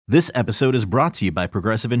This episode is brought to you by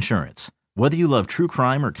Progressive Insurance. Whether you love true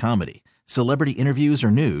crime or comedy, celebrity interviews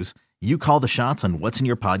or news, you call the shots on what's in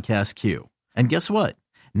your podcast queue. And guess what?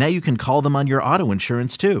 Now you can call them on your auto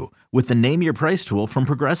insurance too with the Name Your Price tool from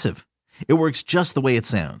Progressive. It works just the way it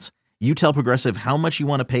sounds. You tell Progressive how much you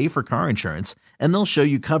want to pay for car insurance, and they'll show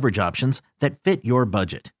you coverage options that fit your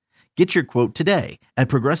budget. Get your quote today at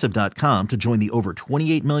Progressive.com to join the over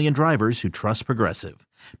 28 million drivers who trust Progressive.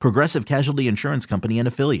 Progressive Casualty Insurance Company and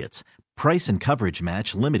Affiliates. Price and coverage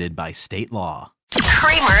match limited by state law.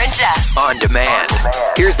 Kramer and Jess. On demand.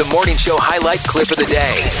 Here's the morning show highlight clip of the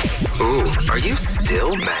day. Ooh, are you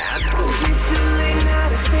still mad?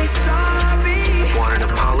 Want an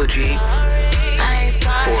apology?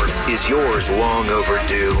 Or is yours long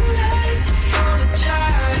overdue?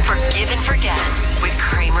 Forgive and forget with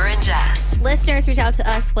Kramer and Jess. Listeners reach out to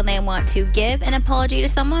us when they want to give an apology to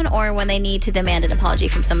someone or when they need to demand an apology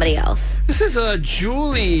from somebody else. This is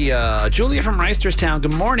Julia from Reisterstown.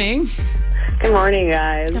 Good morning. Good morning,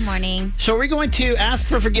 guys. Good morning. So are we going to ask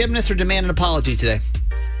for forgiveness or demand an apology today?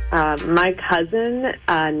 My cousin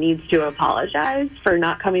needs to apologize for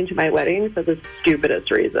not coming to my wedding for the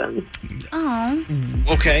stupidest reason. Oh.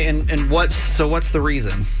 Okay, and what's the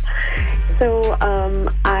reason? So,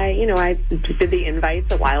 I did the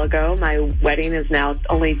invites a while ago. My wedding is now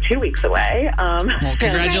only 2 weeks away. Well,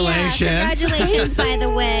 congratulations. Yeah, congratulations, by the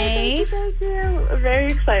way. Thank you. I'm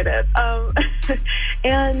very excited.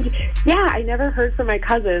 And, I never heard from my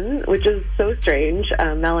cousin, which is so strange,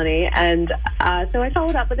 Melanie. And so I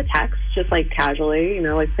followed up with a text, just like casually,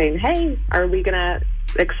 saying, hey, are we going to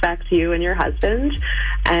expect you and your husband?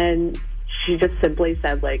 And she just simply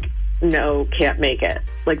said, no, can't make it.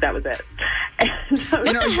 That was it.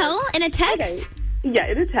 What the hell? In a text? Okay. Yeah,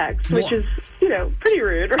 in a text, which is, pretty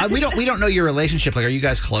rude. Right? We don't know your relationship. Are you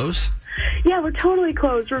guys close? Yeah, we're totally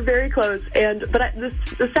close. We're very close. But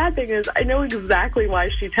the sad thing is, I know exactly why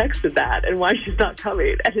she texted that and why she's not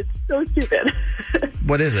coming. And it's so stupid.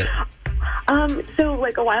 What is it? So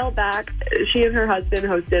a while back, she and her husband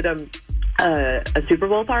hosted a Super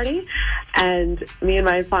Bowl party, and me and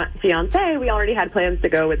my fiance, we already had plans to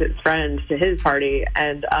go with his friend to his party,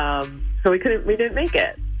 and so we didn't make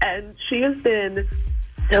it. And she has been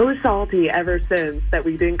so salty ever since that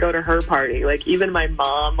we didn't go to her party. Even my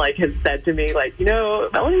mom has said to me,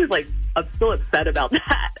 Melanie is still upset about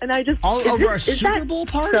that. And I just over a Super Bowl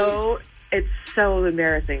party. So it's so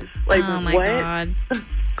embarrassing. Oh my what? God.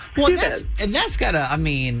 Well, that's gotta. I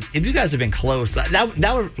mean, if you guys have been close, that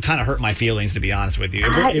would kind of hurt my feelings, to be honest with you.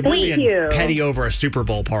 If we're being petty over a Super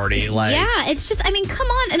Bowl party, yeah, it's just. I mean, come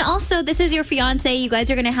on. And also, this is your fiance. You guys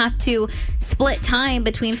are gonna have to split time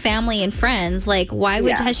between family and friends. Why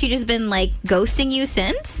would has she just been ghosting you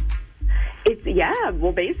since?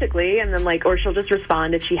 Basically, and then or she'll just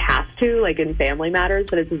respond if she has to, in family matters,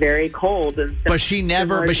 but it's very cold. And but she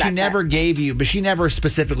never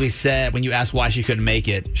specifically said, when you asked why she couldn't make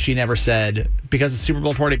it, she never said because of the Super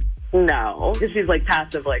Bowl party. No, she's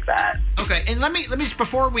passive like that. Okay, and let me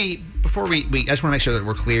before we I just want to make sure that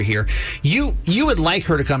we're clear here. You would like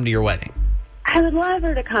her to come to your wedding? I would love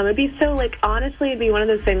her to come. It'd be so, honestly, it'd be one of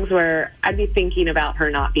those things where I'd be thinking about her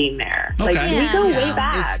not being there. Okay. We go way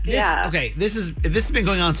back. Okay, if this has been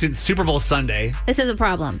going on since Super Bowl Sunday. This is a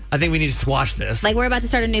problem. I think we need to squash this. We're about to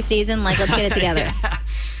start a new season. Let's get it together. Yeah.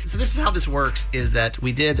 So this is how this works, is that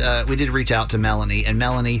we did reach out to Melanie, and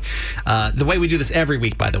Melanie, the way we do this every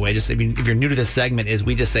week, by the way, just if you're new to this segment, is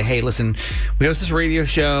we just say, hey, listen, we host this radio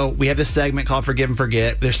show, we have this segment called Forgive and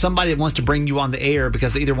Forget. There's somebody that wants to bring you on the air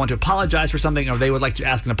because they either want to apologize for something or they would like to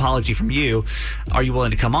ask an apology from you. Are you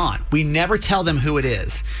willing to come on? We never tell them who it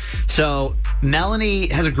is. So Melanie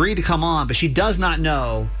has agreed to come on, but she does not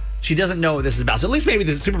know. She doesn't know what this is about. So at least maybe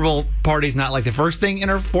the Super Bowl party is not the first thing in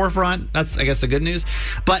her forefront. That's, I guess, the good news.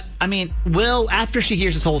 But, I mean, after she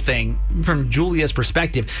hears this whole thing, from Julia's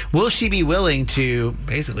perspective, will she be willing to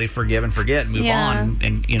basically forgive and forget and move on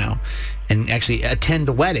and actually attend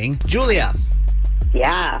the wedding? Julia.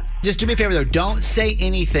 Yeah. Just do me a favor, though. Don't say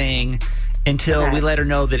anything until we let her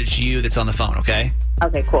know that it's you that's on the phone, okay?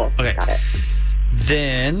 Okay, cool. Okay. Got it.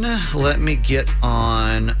 Then let me get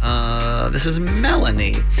on. This is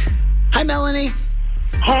Melanie. Hi, Melanie.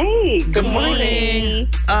 Hey. Good morning.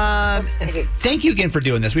 Thank you again for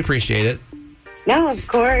doing this. We appreciate it. No, of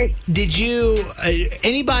course. Did you,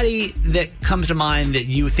 anybody that comes to mind that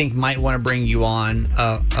you think might want to bring you on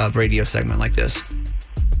a radio segment like this?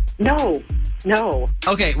 No.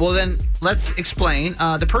 Okay, well then let's explain.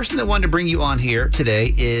 The person that wanted to bring you on here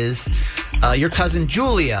today is your cousin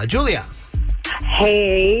Julia. Julia.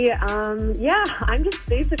 Hey, I'm just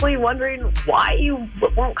basically wondering why you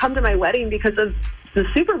won't come to my wedding because of the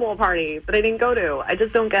Super Bowl party that I didn't go to. I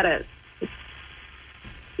just don't get it.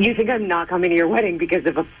 You think I'm not coming to your wedding because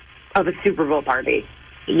of a Super Bowl party?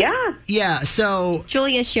 Yeah. Yeah, so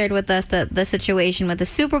Julia shared with us the situation with the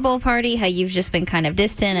Super Bowl party, how you've just been kind of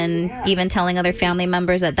distant and even telling other family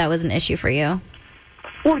members that was an issue for you.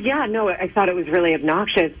 Well, yeah, no, I thought it was really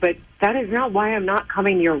obnoxious, but that is not why I'm not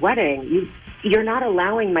coming to your wedding. You're not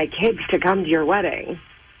allowing my kids to come to your wedding.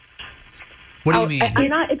 what do you mean?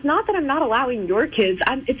 It's not that I'm not allowing your kids.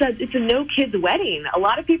 It's a no kids wedding. A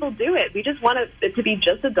lot of people do it. We just want it to be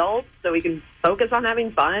just adults so we can focus on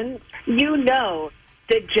having fun. You know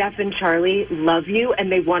that Jeff and Charlie love you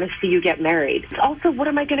and they want to see you get married. Also, what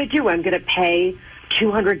am I going to do? I'm going to pay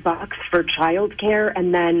 $200 for childcare,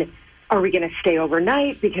 and then are we going to stay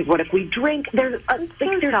overnight? Because what if we drink? There's so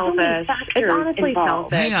many factors It's honestly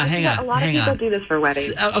involved. selfish. Hang on. A lot of people do this for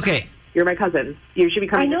weddings. Okay. You're my cousin. You should be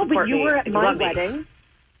coming I know, to support but you me. were at You my love me. wedding.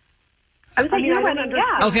 I was at your wedding,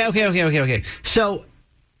 yeah. Okay. So,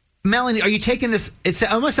 Melanie, are you taking this? It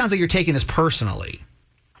almost sounds like you're taking this personally.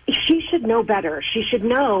 She should know better. She should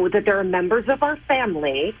know that there are members of our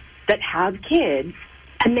family that have kids,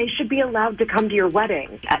 and they should be allowed to come to your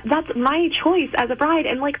wedding. That's my choice as a bride.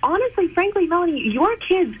 And honestly, frankly, Melanie, your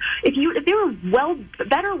kids, if they were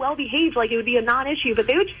well behaved, it would be a non-issue. But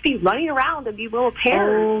they would just be running around and be little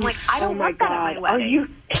pairs. I don't want that at my wedding.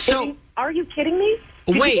 Are you kidding me?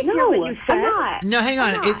 Wait. Did you hear what you said? I'm not. No, hang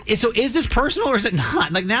on. Is this personal or is it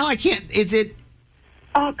not? Now I can't. Is it?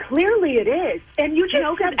 Clearly it is. And you just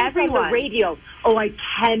said everyone on the radio. Oh, I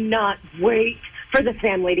cannot wait for the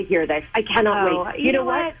family to hear this. I cannot wait. You know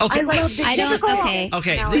what? Okay. I love the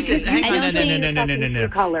Okay, this is hang on, no.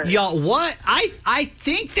 Color. Y'all, what? I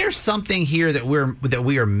think there's something here that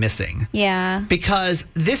we are missing. Yeah. Because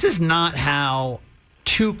this is not how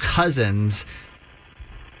two cousins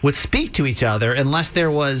would speak to each other unless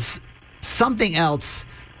there was something else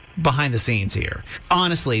behind the scenes here.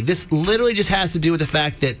 Honestly, this literally just has to do with the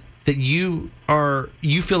fact that you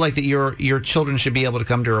feel like that your children should be able to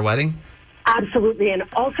come to her wedding. Absolutely. And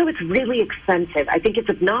also it's really expensive. I think it's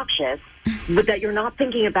obnoxious but that you're not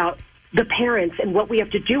thinking about the parents and what we have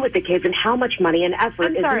to do with the kids and how much money and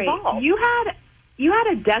effort is involved. You had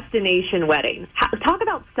a destination wedding. Talk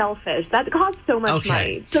about selfish. That costs so much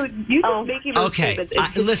money. So you just making those statements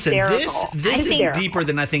is listen, hysterical. this is deeper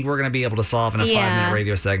than I think we're going to be able to solve in a 5-minute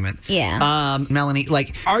radio segment. Yeah. Melanie,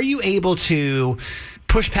 are you able to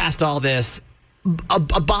push past all this,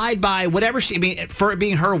 abide by whatever for it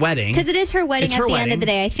being her wedding? Because it is her wedding at the end of the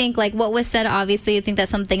day. I think what was said, obviously, I think that's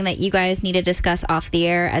something that you guys need to discuss off the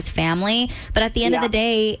air as family. But at the end of the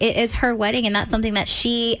day, it is her wedding, and that's something that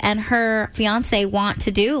she and her fiance want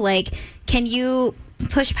to do. Can you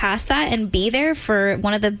push past that and be there for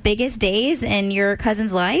one of the biggest days in your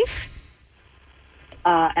cousin's life?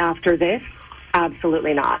 After this,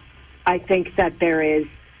 absolutely not. I think that there is,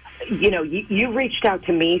 you reached out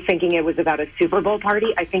to me thinking it was about a Super Bowl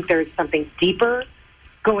party. I think there's something deeper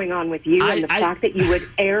going on with you, and the fact that you would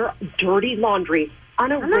air dirty laundry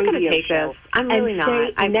on a radio I'm not going to take show this. I'm really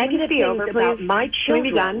not. I'm negative be things over, about please. my children. Can we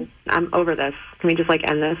be done? I'm over this. Can we just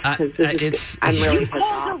end this? I'm really pissed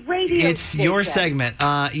off. It's your segment.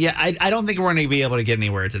 I don't think we're going to be able to get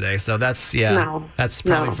anywhere today. So that's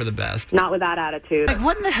probably for the best. Not with that attitude.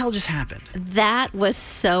 What in the hell just happened? That was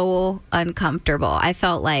so uncomfortable. I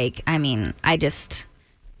felt I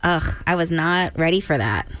was not ready for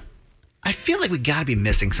that. I feel like we got to be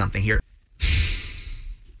missing something here.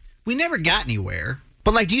 We never got anywhere.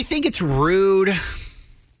 But do you think it's rude?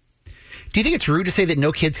 Do you think it's rude to say that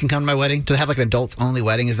no kids can come to my wedding? To have an adults only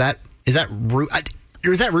wedding? Is that rude?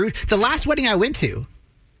 Or is that rude? The last wedding I went to,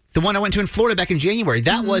 the one I went to in Florida back in January,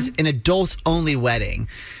 that was an adults only wedding.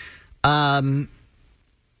 Kind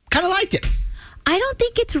of liked it. I don't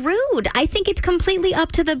think it's rude. I think it's completely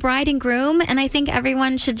up to the bride and groom, and I think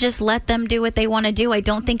everyone should just let them do what they want to do. I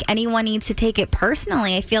don't think anyone needs to take it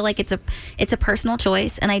personally. I feel like it's a personal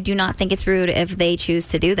choice, and I do not think it's rude if they choose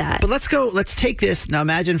to do that. But let's take this. Now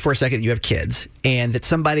imagine for a second you have kids and that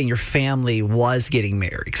somebody in your family was getting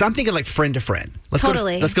married. Because I'm thinking friend to friend. Let's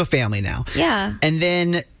go family now. Yeah. And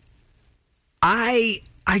then I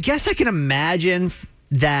guess I can imagine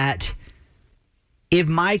that if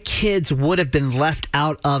my kids would have been left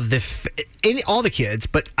out of all the kids,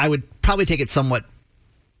 but I would probably take it somewhat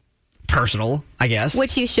personal, I guess.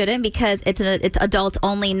 Which you shouldn't, because it's adults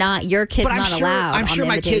only, not your kids not allowed. I'm sure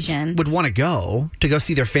my kids would want to go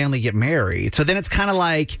see their family get married. So then it's kind of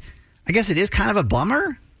I guess it is kind of a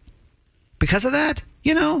bummer because of that,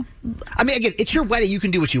 I mean, again, it's your wedding. You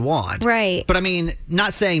can do what you want. Right. But I mean,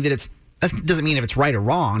 not saying that that doesn't mean if it's right or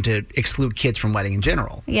wrong to exclude kids from wedding in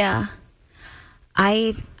general. Yeah.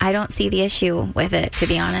 I don't see the issue with it, to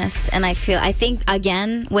be honest. And I think,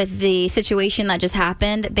 again, with the situation that just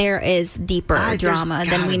happened, there is deeper drama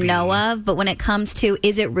than we know of. But when it comes to,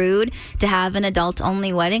 is it rude to have an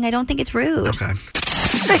adult-only wedding? I don't think it's rude. Okay.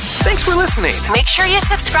 Hey, thanks for listening. Make sure you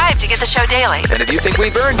subscribe to get the show daily. And if you think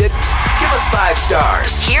we've earned it, give us 5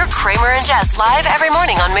 stars. Hear Kramer and Jess live every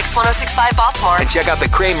morning on Mix 106.5 Baltimore. And check out the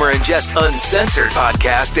Kramer and Jess Uncensored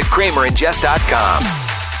podcast at kramerandjess.com.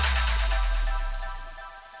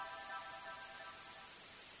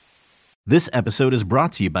 This episode is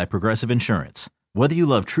brought to you by Progressive Insurance. Whether you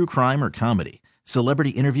love true crime or comedy,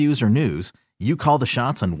 celebrity interviews or news, you call the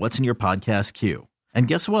shots on what's in your podcast queue. And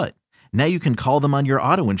guess what? Now you can call them on your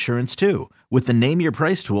auto insurance too with the Name Your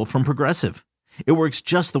Price tool from Progressive. It works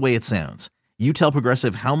just the way it sounds. You tell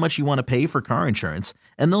Progressive how much you want to pay for car insurance,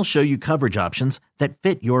 and they'll show you coverage options that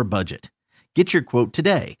fit your budget. Get your quote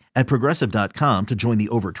today at Progressive.com to join the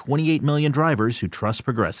over 28 million drivers who trust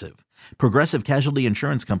Progressive. Progressive Casualty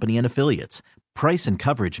Insurance Company and Affiliates. Price and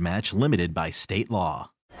coverage match limited by state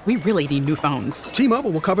law. We really need new phones. T-Mobile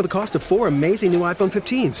will cover the cost of 4 amazing new iPhone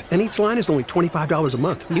 15s, and each line is only $25 a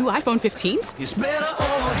month. New iPhone 15s? It's better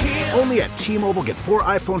over here. Only at T-Mobile, get 4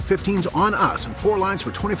 iPhone 15s on us and 4 lines for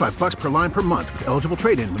 $25 per line per month with eligible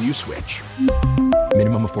trade-in when you switch.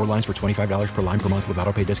 Minimum of 4 lines for $25 per line per month with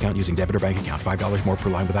autopay discount using debit or bank account. $5 more per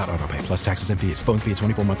line without autopay, plus taxes and fees. Phone fee at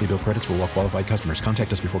 24 monthly bill credits for well-qualified customers.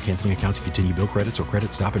 Contact us before canceling account to continue bill credits or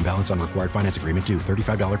credit stop and balance on required finance agreement due.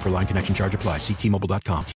 $35 per line connection charge applies. See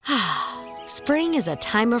T-Mobile.com. Spring is a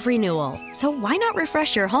time of renewal, so why not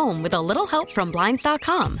refresh your home with a little help from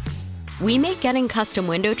Blinds.com? We make getting custom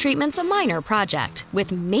window treatments a minor project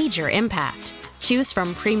with major impact. Choose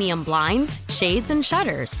from premium blinds, shades, and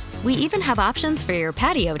shutters. We even have options for your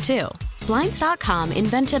patio, too. Blinds.com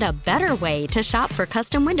invented a better way to shop for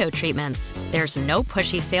custom window treatments. There's no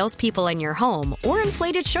pushy salespeople in your home or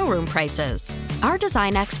inflated showroom prices. Our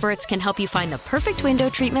design experts can help you find the perfect window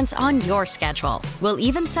treatments on your schedule. We'll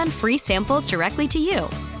even send free samples directly to you.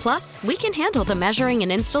 Plus, we can handle the measuring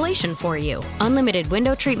and installation for you. Unlimited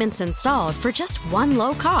window treatments installed for just one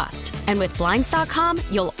low cost. And with Blinds.com,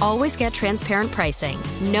 you'll always get transparent pricing.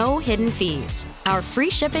 No hidden fees. Our free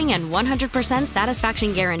shipping and 100%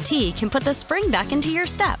 satisfaction guarantee can put the spring back into your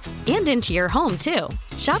step and into your home, too.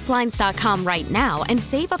 Shop Blinds.com right now and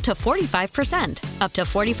save up to 45%. Up to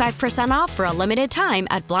 45% off for a limited time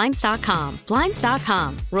at Blinds.com.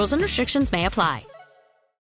 Blinds.com. Rules and restrictions may apply.